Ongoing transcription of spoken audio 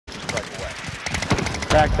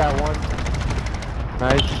Crack that one.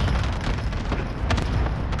 Nice.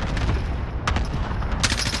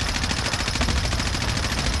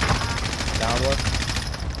 Down one.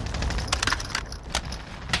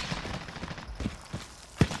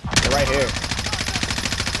 They're right here.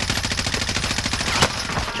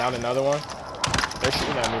 Down another one. They're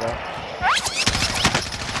shooting at me though.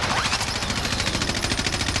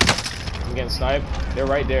 I'm getting sniped. They're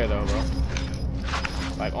right there though, bro.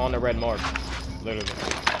 Like on the red mark. Literally.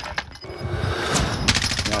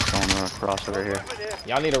 Yeah, someone across over here.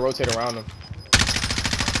 Y'all need to rotate around them.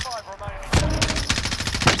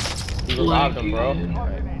 He revived him, bro.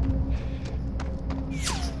 Right.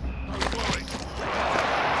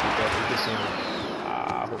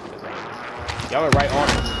 I hope he doesn't. Y'all are right on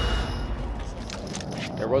him.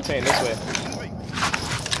 They're rotating this way.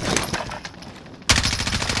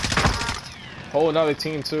 Whole another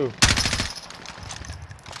team too.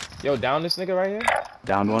 Yo, down this nigga right here.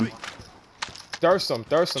 Downed one. Thirst them. Two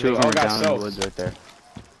They of them all are got down in the self. woods right there.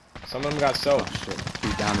 Some of them got self. Oh shit.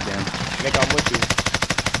 He's down again. Nick, I'm with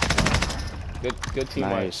you. Good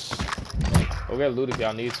teamwork. Nice. We'll get loot if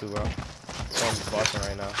y'all need to, bro. Someone's busting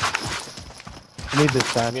right now. I need this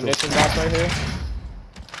satchel. Munition box right here.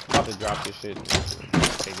 I'm about to drop this shit.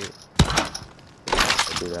 Take it.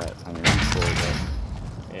 I'll do that. I mean, I'm full, but...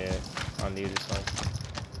 Yeah, I need this one.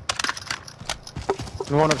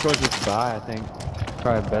 You want to go just buy, I think.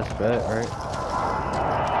 Probably best bet, right?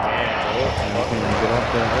 Damn, You can get up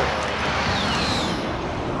there.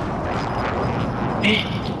 you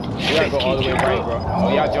gotta go all the way right, bro.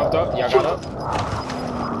 Oh, y'all jumped up? Y'all got up?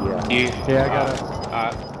 Yeah. Yeah, I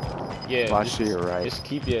got it. Yeah. Watch to your right. Just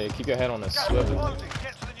keep your head on the swivel.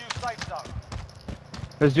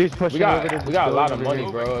 There's dudes pushing over to We got a lot of money,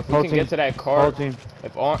 bro. If we can get to that car,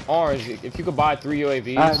 if orange, if you could buy 3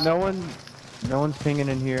 UAVs. No one's pinging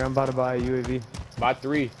in here. I'm about to buy a UAV. Buy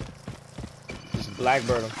 3. Just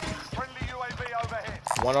blackbird them.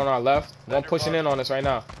 One on our left. One pushing in on us right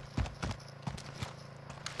now.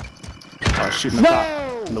 Shooting the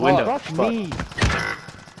top. In the window. Fuck me.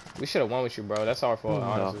 We should have won with you, bro. That's our fault,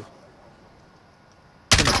 honestly.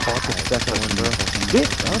 I'm gonna park the second one, bro. Get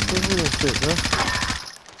up with this shit, bro.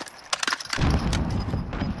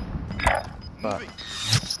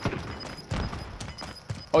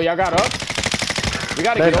 Oh, y'all got up? We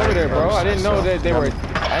gotta get over there, bro. I didn't know that they were.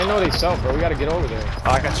 I didn't know they self, bro. We gotta get over there.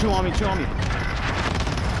 Oh, I got two on me.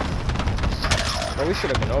 Bro, we should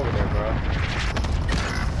have been over there, bro.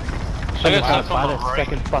 I'm gonna buy that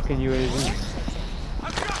second fucking UAV.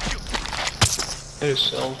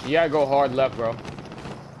 You gotta go hard left, bro.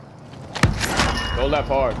 Go left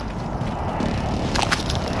hard.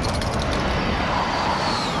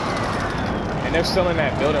 And they're still in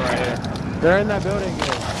that building right here. They're in that building,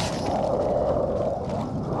 yeah.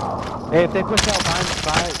 Hey, if they push out behind the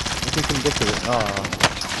side, if we can get to it.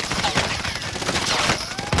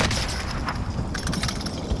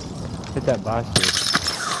 Hit that bastard.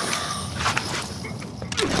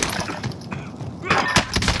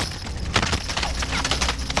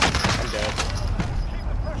 I'm dead.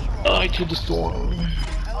 I killed the storm.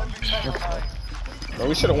 Bro,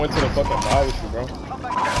 we should have went to the fucking bar with you, bro.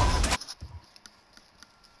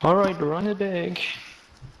 Alright, run it back.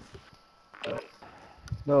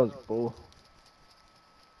 That was bull.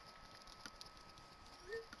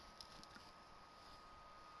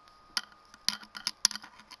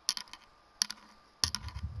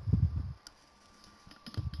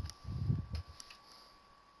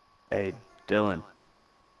 Hey, Dylan.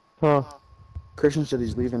 Huh. Christian said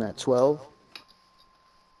he's leaving at 12.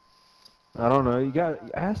 I don't know. You gotta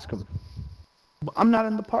ask him. I'm not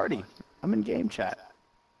in the party. I'm in game chat.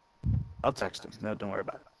 I'll text him. No, don't worry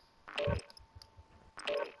about it.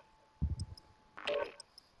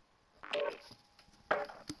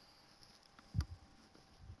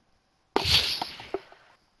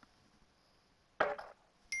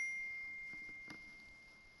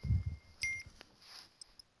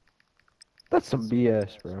 That's some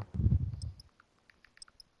BS, bro.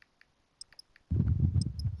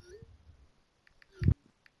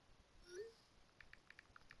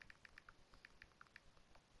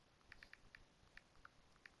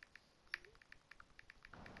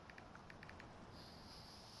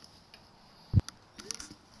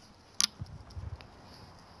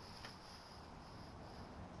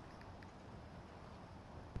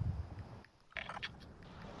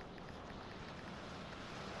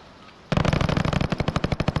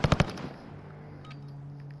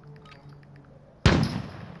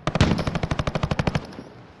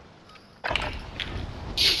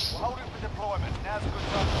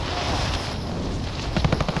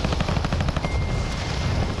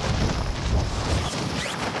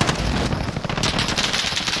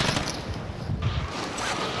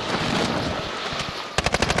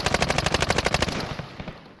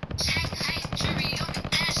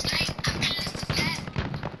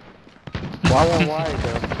 Why won't why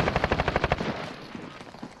though?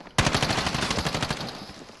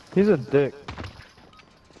 He's a dick.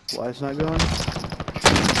 Why it's not going?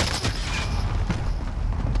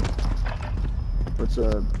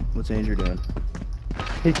 What's Andrew doing?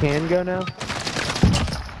 He can go now?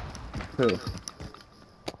 Who?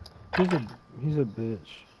 He's a bitch.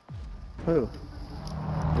 Who?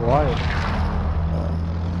 Why?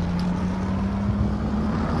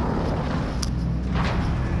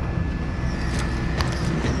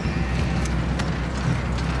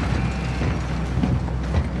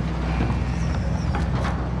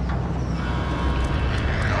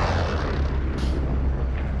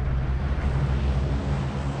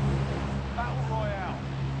 Battle Royale.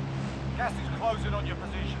 Gas is closing on your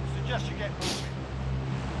position. Suggest you get moving.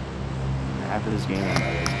 After this game, I'm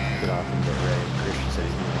gonna get off and get ready. Christian said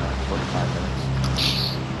he's moving out in 45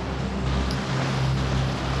 minutes.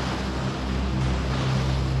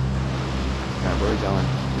 Alright, where are we going?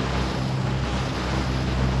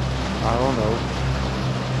 I don't know.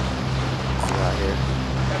 We're out here.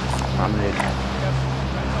 Promenade.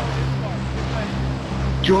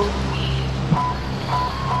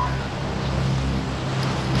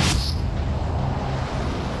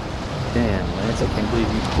 Damn, Lance, I can't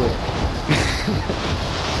believe you quit.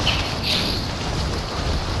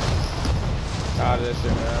 Tired of this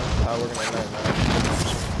shit, man. Tired working at night, man.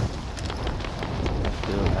 I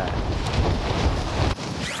feel that.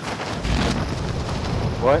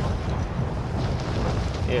 What?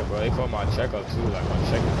 Yeah, bro, they called my check up too. Like, my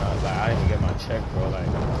check is not, like, I didn't even get my check, bro. Like,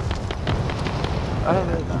 I don't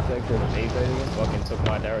know if you checked it. they fucking took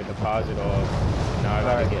my direct deposit off. Now I gotta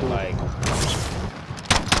Alright, get, cool. like,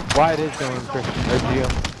 Why it is going, Christian? Or Gio?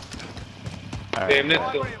 Damn,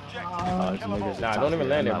 let's go. Nah, don't even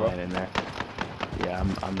land there, bro. There. Yeah,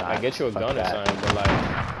 I'm not. I get you a Fuck gun or that. something, but,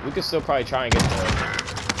 like, we could still probably try and get there.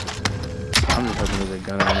 I'm just hoping there's a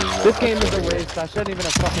gun on me. This game is a waste. I shouldn't even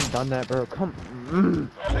have fucking done that, bro. Come.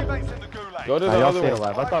 Teammates in the gulag. Go to the Y'all other stayed one.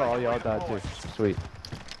 alive. I thought all y'all died too. Sweet.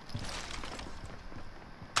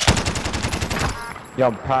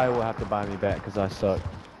 Y'all probably will have to buy me back because I suck.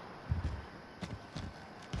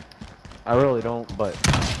 I really don't, but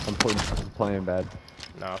I'm playing bad.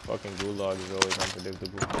 Nah, fucking Gulag is always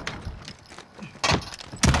unpredictable.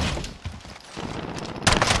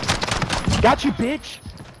 Got you, bitch!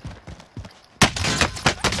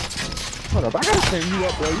 Hold up, I gotta turn you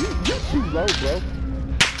up, bro. You're too low, bro.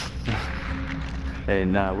 Hey,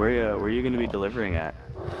 nah, where you gonna be delivering at?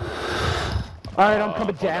 Alright, I'm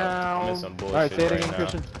coming hold up. I'm down. in some bullshit Alright, say it right again, now.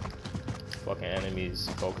 Christian. Fucking enemies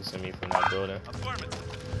focusing me from that building.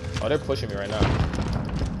 Oh, they're pushing me right now.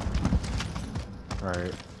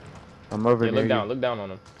 Alright. I'm over Yeah, near you. look down on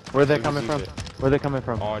them. Where they See if coming you from? see shit. Where they coming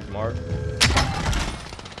from? Orange mark.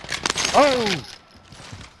 Oh!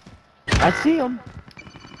 I see him.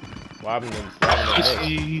 What happened to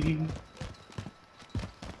Nick?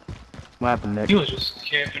 What happened, Nick? He was just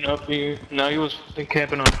camping up here. No, he was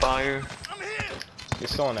camping on fire. You're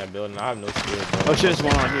still in that building. I have no shield, bro. Oh shit, there's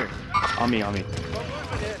one on here. On me, on me.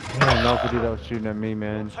 I know if dude that was shooting at me,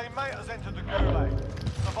 man. Teammate has entered the gulag.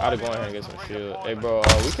 I had to go ahead and get some shield. Hey, bro,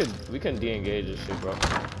 we can de-engage this shit, bro.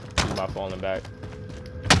 Just by falling back.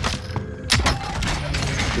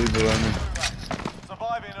 Dude below me.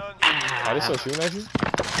 Surviving earns Are they still shooting at you?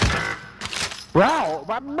 Wow!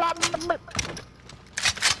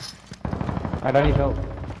 Alright, I need help.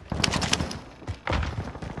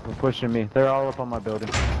 They're pushing me. They're all up on my building.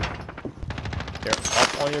 They're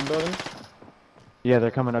up on your building? Yeah,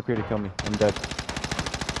 they're coming up here to kill me. I'm dead.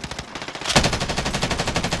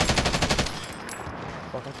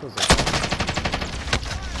 Fuck, I killed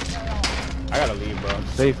I gotta leave, bro.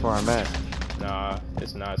 Safe where I'm at. Nah,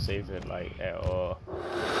 it's not safe at all.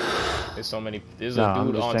 There's so many. There's Nah, a I'm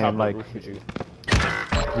dude just on saying, top of like, the roof with you.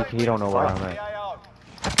 He don't know where I'm at. AO.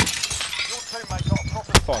 Your teammate got a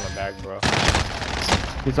proper Falling back, bro.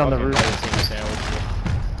 He's on the Fucking roof. other team sandwich me.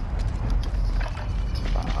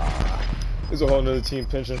 There's a whole nother team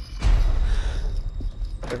pinching.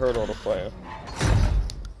 They heard all the fire.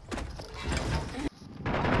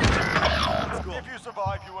 If you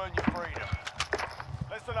survive, you earn your freedom.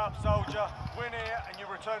 Listen up, soldier. Win here and you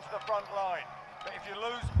return to the front line. But if you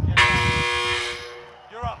lose,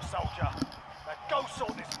 you're up, soldier. Now go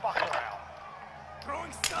sort this fucker out.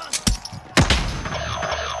 Throwing stun.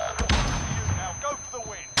 Now go for the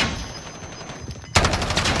win.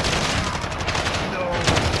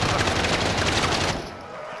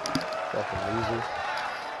 Fucking loser.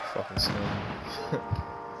 Fucking scum.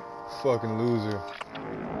 Fucking loser.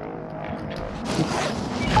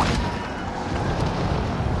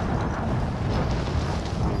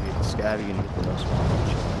 Scabby gonna get the most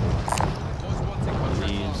one.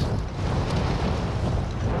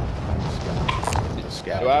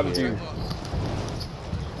 Yo, what happened to you? You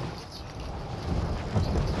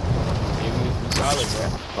solid, bro.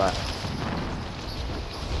 Flat.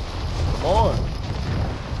 Come on.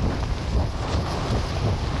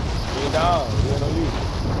 Get down. We ain't on you.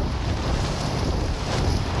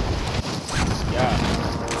 Yeah.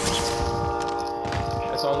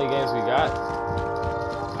 That's the only games we got.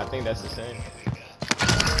 I think that's the same.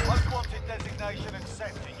 Most wanted designation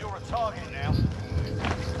accepted. You're a target now.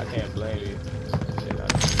 I can't blame you. Shit,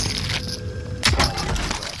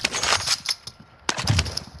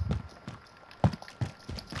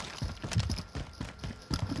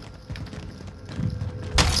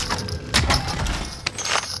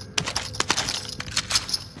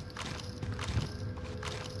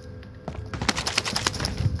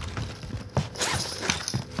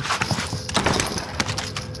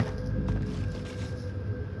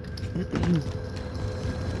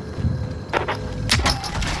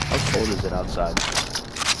 How cold is it outside?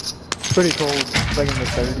 Pretty cold. It's like in the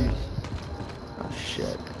 30s. Oh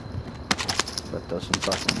shit. But throw some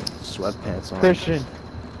fucking sweatpants on. Christian.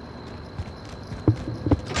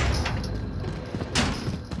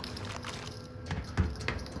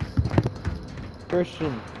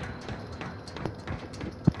 Christian.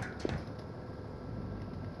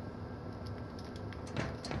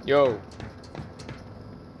 yo.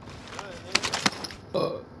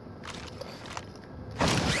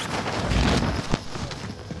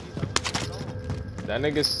 That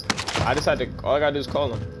nigga's. I just had to. All I gotta do is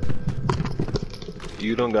call him.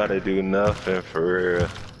 You don't gotta do nothing for real.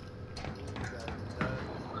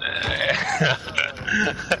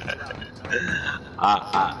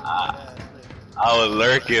 I was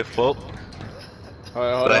lurking, folk.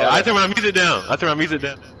 Hold Like, on. I turn my music down. I turn my music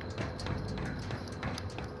down.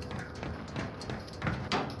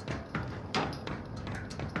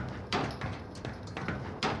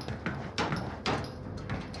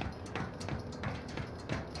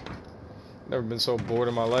 Never been so bored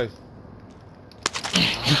in my life.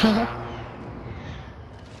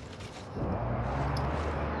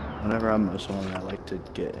 Whenever I'm most wanted, I like to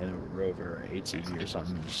get in a Rover or ATV or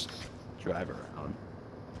something and just drive around.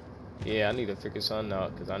 Yeah, I need to figure something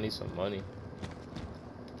out because I need some money.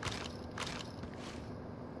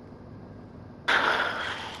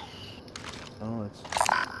 Oh, it's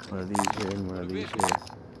one of these here and one of these here.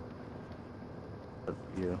 Up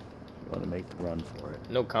for you. You want to make the run for it.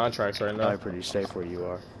 No contracts right now. Probably pretty safe where you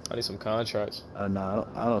are. I need some contracts. No,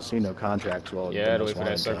 I don't see no contracts. Well, Yeah, I had to wait for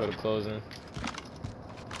that circle to close in.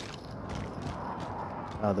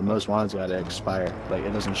 The most wanted's got to expire. Like,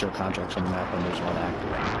 it doesn't show contracts on the map when there's one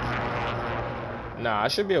active. Nah, I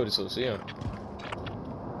should be able to still see him.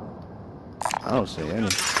 I don't see any. Yeah,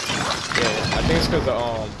 I think it's because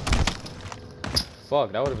the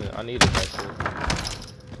fuck, that would have been. I needed that shit.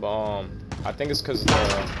 But I think it's because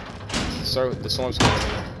the storm's coming in.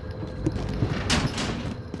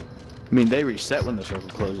 I mean, they reset when the circle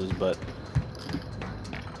closes, but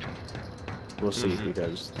we'll see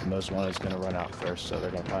because the most wanted's gonna run out first, so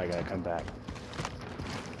they're probably gonna come back.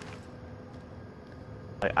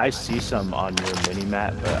 Like, I see some on your mini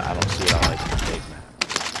map, but I don't see it on like the big map.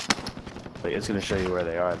 Like, it's gonna show you where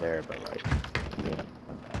they are there, but like, yeah.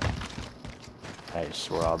 Nice,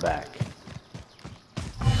 we're all back.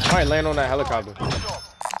 I might land on that helicopter.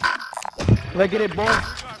 Look at it, boy.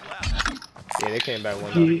 Yeah, they came back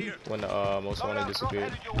when the most wanted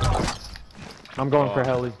disappeared. I'm going for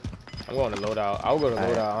heli. I'm going to loadout. I would go to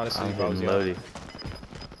loadout honestly if I was you. loaded.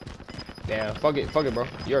 Damn, fuck it, bro.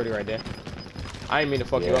 You already right there. I didn't mean to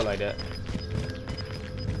fuck you up like that.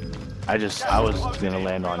 I was gonna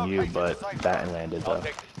land on you, but that landed though.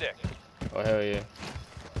 Oh hell yeah.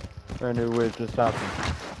 Brand new way to stop him.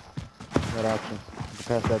 That option.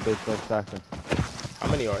 Pass that bitch like Stockton. How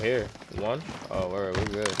many are here? One? Oh, we're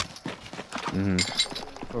good.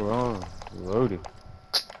 We're on. Loaded.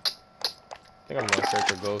 I think I'm going straight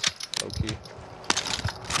for Ghost. Okay.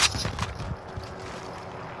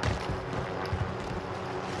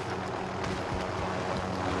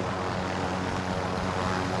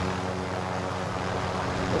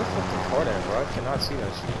 Where the fuck the card at, bro? I cannot see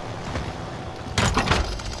that shit.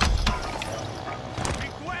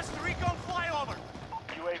 Request recon flyover.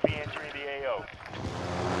 UAV entering the AO.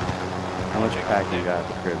 How much pack you got at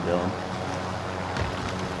the crib, Dylan?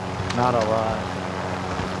 Not a lot.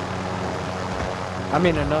 I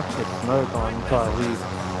mean, enough to smoke on until I leave.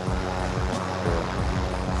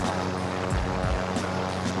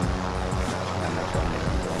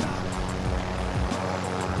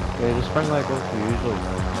 Yeah, just bring like what you usually do.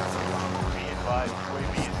 Be advised,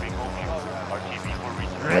 UAV is being overshot. RTBs will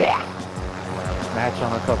reach. Match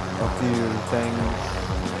on a few things.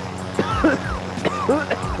 I'm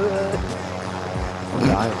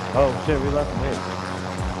dying. Oh shit, we left him here.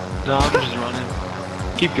 No, I'm just running.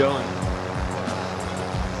 Keep going.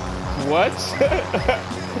 What?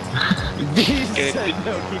 He said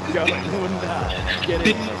no, keep going. Would not get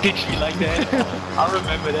Did in. you like that? I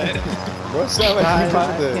remember that. Bro, sound like he about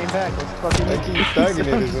I to. came back. Let's fucking Like he thugging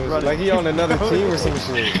it or some shit. Like he on another team or some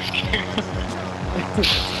shit.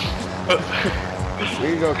 We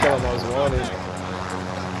can go kill him most wanted.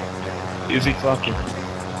 Is he fucking?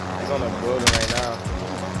 He's on the building right now.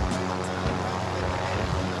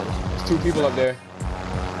 There's 2 people up there.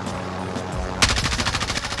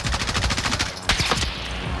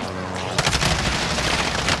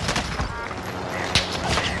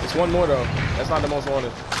 There's 1 more though. That's not the most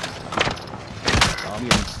wanted. I'm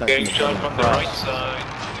getting stuck in Getting the shot fucking from the cross. right side.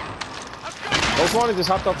 Most wanted just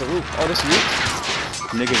hopped off the roof. Oh, this you?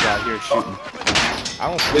 Niggas out here shooting. I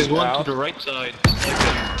don't There's sleep one now. to the right side.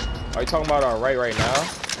 Are you talking about our right now?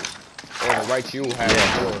 Or the right you have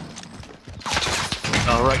before?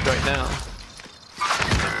 Right now.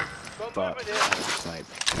 Fuck. Snipe.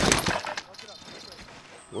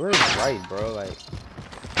 Where is right, bro? Like,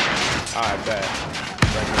 alright, bad.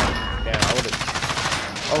 Damn, I would've.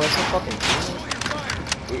 Oh, it's a fucking.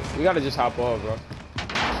 We gotta just hop off, bro.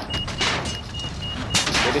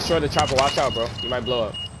 They destroyed the chopper. Watch out, bro. You might blow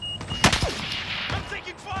up.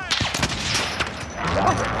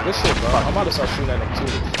 Good shit, bro. I'm about to start shooting at them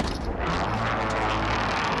too.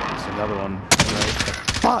 There's another one. Right.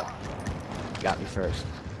 Fuck! Got me first.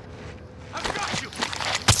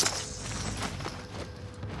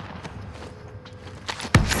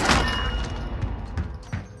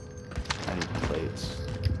 I need plates.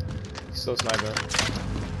 Still sniping.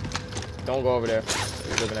 Don't go over there.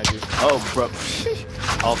 He's looking at you. Oh, bro.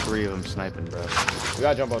 All 3 of them sniping, bro. We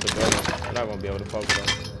gotta jump out the building. We're not gonna be able to focus them.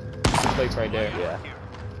 Plates right there. Yeah.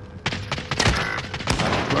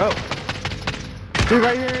 Bro. Dude,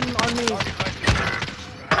 right here on me.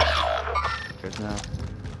 There's now.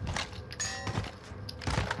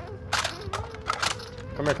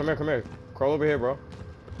 Come here, come here, come here. Crawl over here, bro.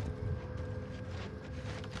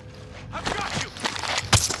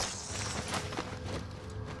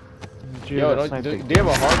 Dude, Yo, that do sniping. you have a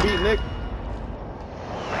heartbeat, Nick?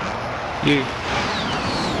 Yeah.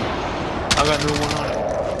 I got no one on.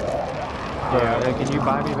 Yeah, can you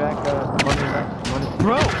buy me back money back? Money?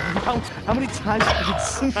 Bro, how many times did you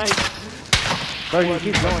snipe? Bro, you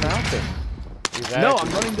keep going out there. No, I'm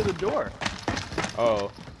running to the door.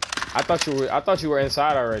 Oh, I thought you were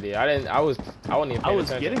inside already. I wasn't even I paying was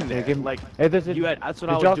attention. getting there. Like, Hey, this is. you had. That's what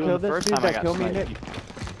Did I y'all was doing kill the this first dude time I that got killed me, sniped.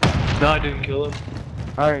 Nick? No, I didn't kill him.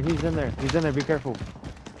 Alright, he's in there. He's in there. Be careful.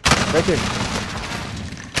 Right there.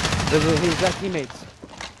 He's got teammates.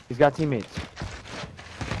 He's got teammates.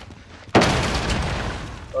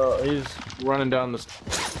 He's running down the.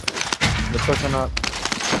 They're pushing up.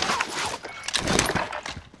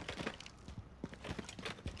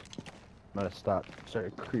 I'm gonna stop.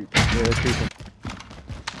 Sorry, creep. Yeah, they're creeping.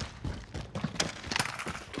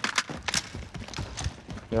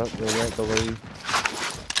 Yep, they're right below you.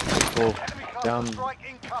 Cool. Down, Strike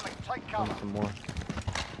incoming. Take down cover. some more.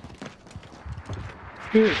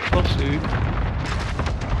 Good, close, dude.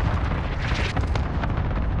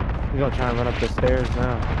 He's gonna try and run up the stairs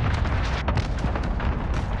now.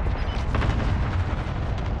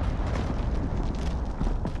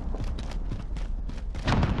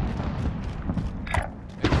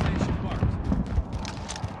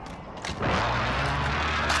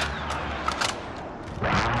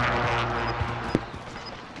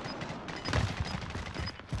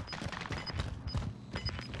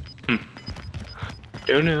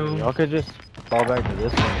 Don't know. Y'all could just fall back to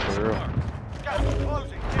this one for real. Gas is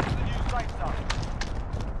closing. Get to the new safe zone.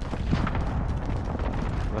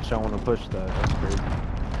 Unless y'all want to push that. That's crazy.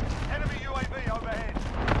 Enemy UAV overhead.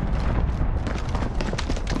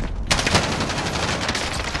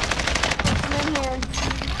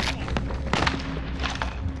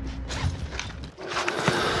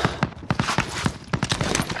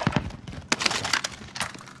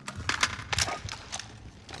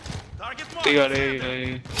 They got a.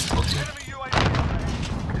 Enemy UAV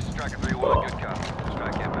overhead. This is Striker 3-1, good copy.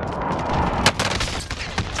 Strike inbound.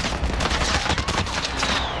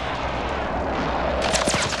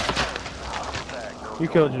 You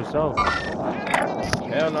killed yourself.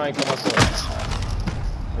 Hell no, I ain't kill myself.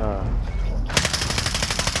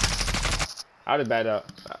 I'd have backed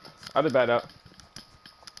up. I'd have backed up.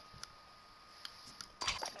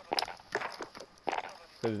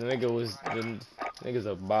 Cause the nigga's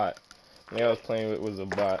a bot. The nigga I was playing with was a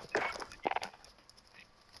bot.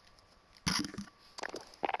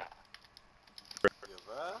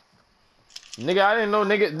 Nigga, I didn't know,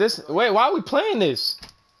 nigga. This. Wait, why are we playing this?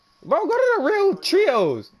 Bro, go to the real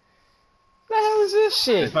trios. What the hell is this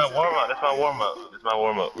shit? It's my warm up. That's my warm up. It's my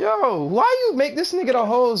warm up. Yo, why you make this nigga the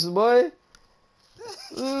host, boy?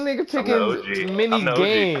 Nigga picking mini I'm the OG.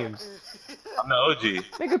 games. I'm the OG.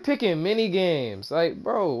 Nigga picking mini games. Like,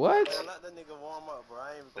 bro, what? Let that nigga warm up, bro. I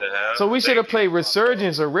ain't even The hell? So we should have Thank played you.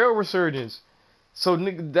 Resurgence or Real Resurgence. So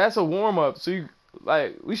nigga, that's a warm up. So you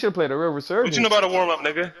like we should have played a Real What Resurgence. you know about a warm up,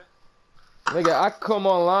 nigga? Nigga, I come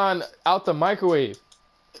online out the microwave.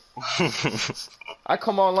 I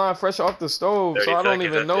come online fresh off the stove, so 30 I don't seconds,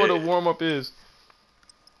 even know that's what a it. warm up is.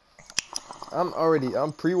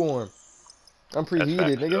 I'm pre-warm. I'm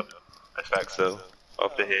preheated, nigga. That's facts, though.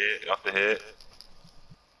 Off the head.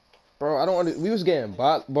 Bro, I don't we was getting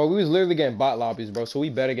bot, bro, we was literally getting bot lobbies, bro, so we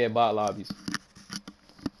better get bot lobbies.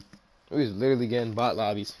 We was literally getting bot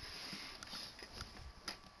lobbies.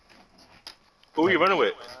 Who you running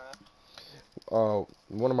with?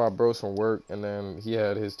 One of my bros from work, and then he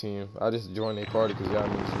had his team. I just joined their party because y'all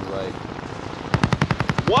knew she was like,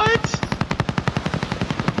 What?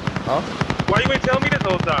 huh? Why you ain't tell me this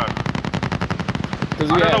whole time?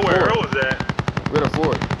 Because I we don't had know where fourth. Earl was at. We had a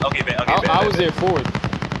fourth. Okay, man. Okay, I was there fourth,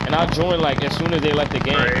 and I joined like as soon as they left the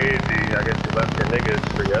game. Crazy. I guess you left your niggas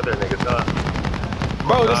for your other niggas, huh?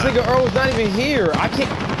 Bro, this nigga Earl was not even here. I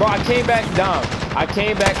came back down. I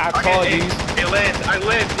came back. I called hey, these. Hey, Lance.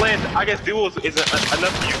 I guess duels isn't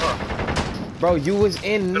enough for you, huh? Bro, you was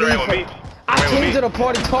in Turn around with me. me. I Turn around came with to me. the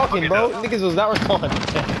party talking, bro. Niggas was not responding.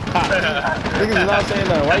 Niggas was not saying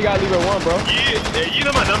nothing. Why you gotta leave at 1, bro? Yeah, you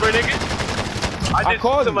know my number, nigga. I just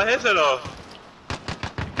called took you. my headset off.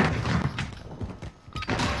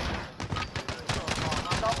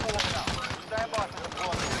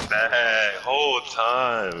 That whole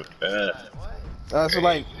time. Man. So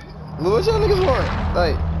like, what y'all niggas want?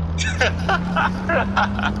 Like,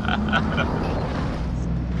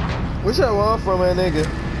 what y'all want from a nigga?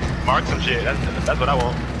 Mark some shit. That's what I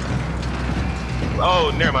want.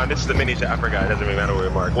 Oh, never mind. This is the mini chat. I forgot. It doesn't really matter where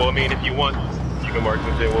we mark. Well, I mean, if you want, you can mark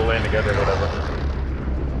some shit. We'll land together, whatever.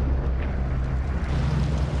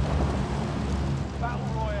 Battle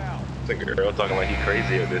Royale. I think Earl talking like he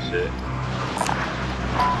crazy with this shit.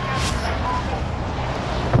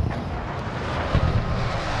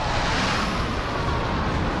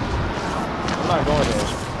 I'm not going there.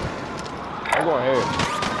 I'm going here.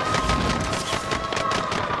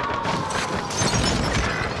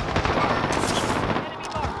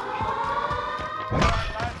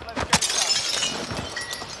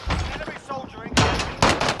 Enemy soldier incoming.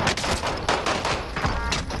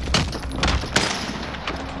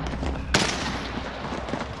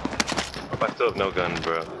 I still have no gun,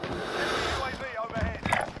 bro. UAV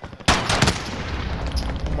overhead.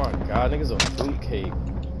 Oh my god, niggas a fruitcake.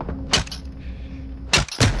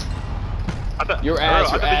 I thought Your Earl, ass,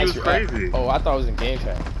 I your thought ass, you was your ass. crazy. Oh, I thought it was in game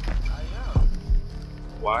chat.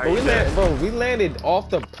 Why are Bro, you there? we landed off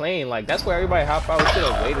the plane. Like, that's where everybody hop out. We should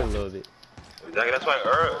have waited a little bit. Exactly, that's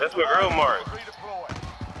what Earl marked.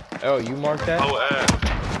 Redeploy. Oh, you marked that? Oh, ass.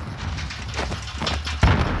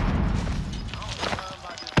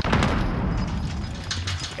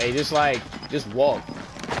 Hey, just walk.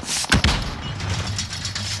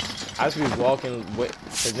 I just be walking,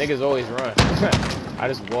 cause niggas always run. I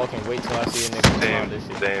just walk and wait till I see a nigga come out this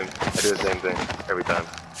shit. Same. I do the same thing every time.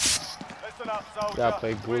 Listen up, soldier. Gotta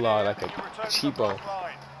play Win Gulag here like a and you return to the cheapo. front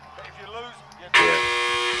line. But if you lose, you're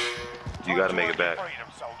Yeah. You gotta make it back. Freedom,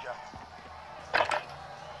 soldier.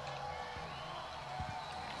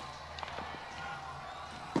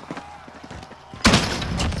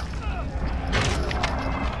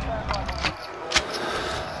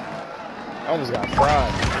 I almost got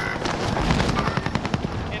fried.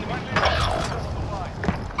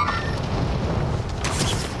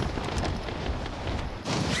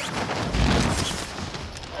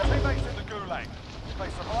 Teammates in the Gulag. If they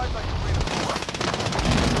survive, they can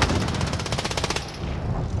redeploy.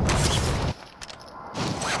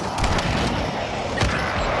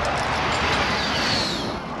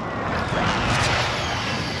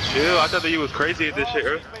 Chill, I thought that you was crazy at this shit,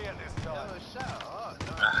 Earl. Me at this time.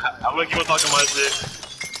 I'm gonna keep on talking my shit.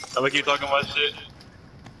 I'm gonna keep talking my shit.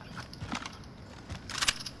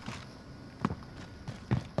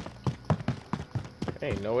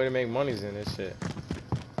 Ain't no way to make monies in this shit.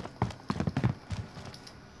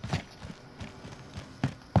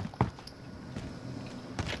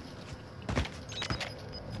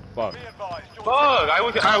 Fuck. Be advised, your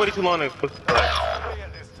Fuck, I waited too long to put me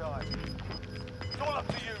at this time. It's all up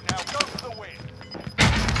to you now. Go for the win.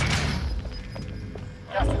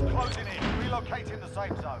 Gas is closing in. Relocating the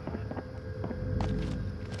safe zone.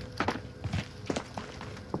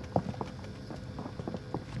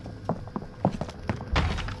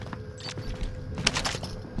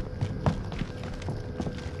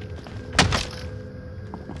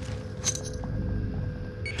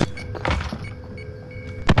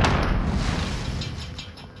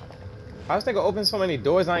 How this nigga open so many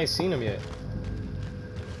doors? I ain't seen him yet.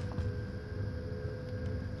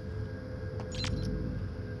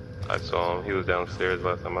 I saw him. He was downstairs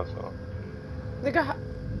last time I saw him. Nigga,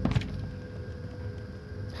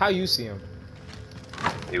 how you see him?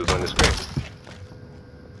 He was on the screen.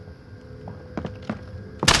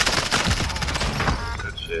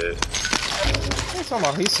 Good shit. What you talking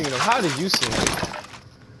about? He seen him. How did you see him?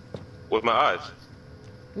 With my eyes.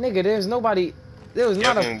 Nigga, there's nobody. There was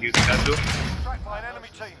Yeah, not I a. can use that too. Tracked by an enemy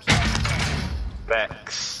team.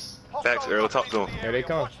 Facts. Facts, Earl. Talk to him. Here they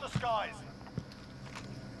come. Watch the skies.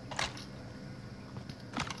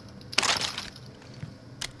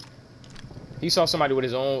 He saw somebody with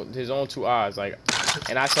his own 2 eyes, like,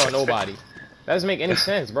 and I saw nobody. That doesn't make any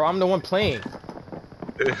sense, bro. I'm the one playing.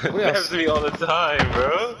 It happens to me all the time,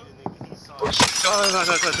 bro. Oh,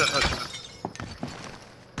 shit.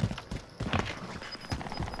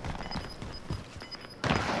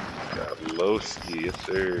 Got Lowski, yes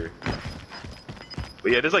sir.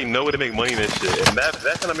 But yeah, there's like no way to make money in this shit, and that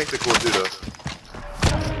kind of makes it cool too, though.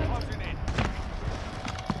 Closing in.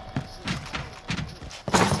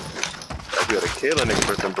 I gotta kill a nigga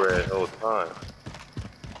for some bread the whole time.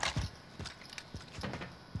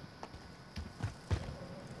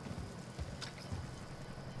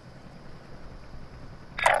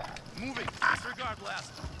 Moving. Disregard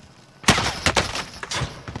blast.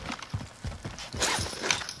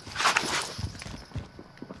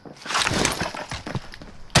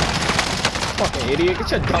 Fucking idiot.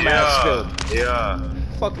 Get your dumb ass still. Yeah.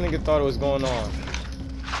 Fuck nigga thought it was going on.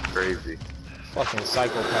 Crazy. Fucking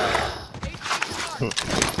psychopath.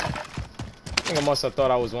 Nigga must have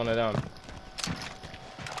thought I was one of them.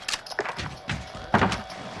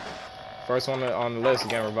 First one on the list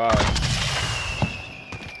getting revived.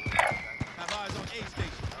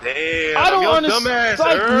 Damn, I don't yo, understand. dumbass,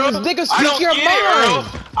 Like, Earl. these niggas I speak don't your get it, Earl.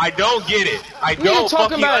 mind. I don't get it. I Nigga don't talking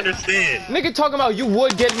fucking about- understand. Nigga talking about you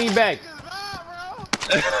would get me back.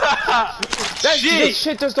 That Shit.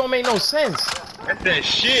 shit just don't make no sense. That's that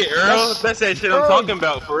shit, Earl. That's that shit I'm Earl. talking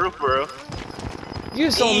about, for real, for real. You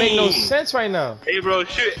just don't make no Mm. sense right now. Hey, bro,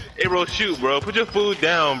 shoot. Hey, bro, shoot, bro. Put your food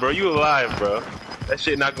down, bro. You alive, bro. That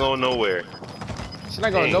shit not going nowhere. She's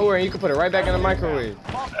not going Dang. nowhere and you can put it right back in the microwave.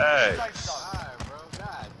 Hey, Alright, bro.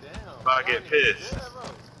 God damn. if I get pissed. Yeah, bro.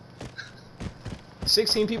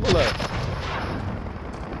 16 people left.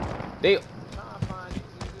 They, Trying to find these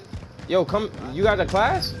niggas. yo, come, you got the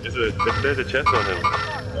class? There's a chest on him.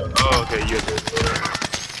 Oh, okay, you're good.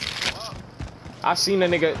 I seen the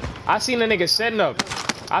nigga setting up.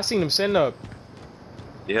 I seen him setting up.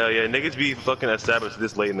 Yeah, niggas be fucking established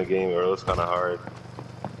this late in the game, Earl. It's kind of hard.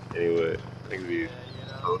 Anyway, niggas be.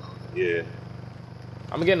 Yeah.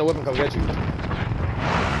 I'm getting the whip and come get you.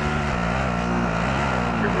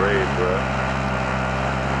 You're brave, bro.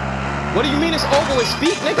 What do you mean it's over with?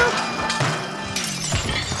 Speak, nigga.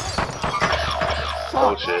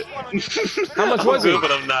 Oh shit. How much I'm was good, it?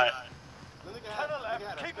 but I'm not.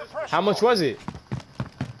 Keep the pressure How much on. was it?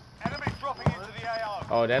 Enemies dropping into the AO.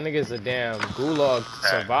 Oh, that nigga's a damn gulag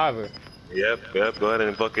survivor. Yep. Go ahead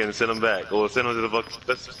and fucking send him back. Or send him to the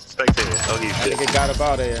fucking spectator. Oh, he's That dead. nigga got up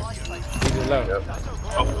out of here. He just left. Yep.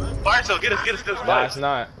 Oh, fire cell, get us. Last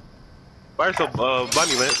night. Fire cell, buy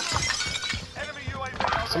me, Lance. Enemy UAV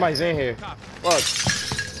overhead. Somebody's in here. Fuck.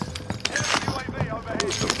 Enemy UAV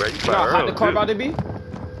overhead. So, bro, you You fire know how hot Earl, the car too. about to be?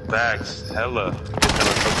 Facts, hella.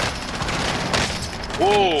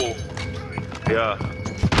 Whoa! Yeah.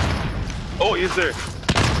 Oh, he's there.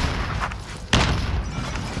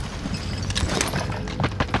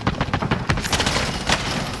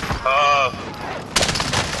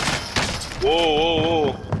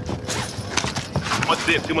 Whoa.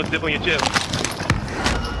 Too much dip on your chip.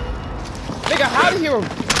 Nigga, how did he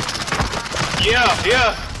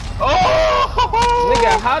Yeah. Oh!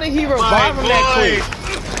 Nigga, how did he revive him that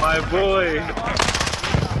quick? My boy.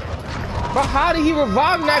 Bro, how did he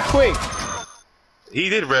revive him that quick? He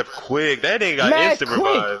did rep quick. That ain't got Mad instant quick.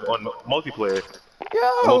 revive on multiplayer. Yo!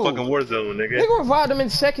 Motherfucking Warzone, nigga. Nigga revived him in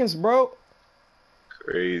seconds, bro.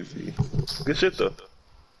 Crazy. Good shit though.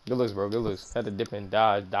 Good looks, bro. Good looks. Had to dip and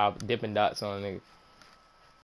dodge, dip and dots on a nigga.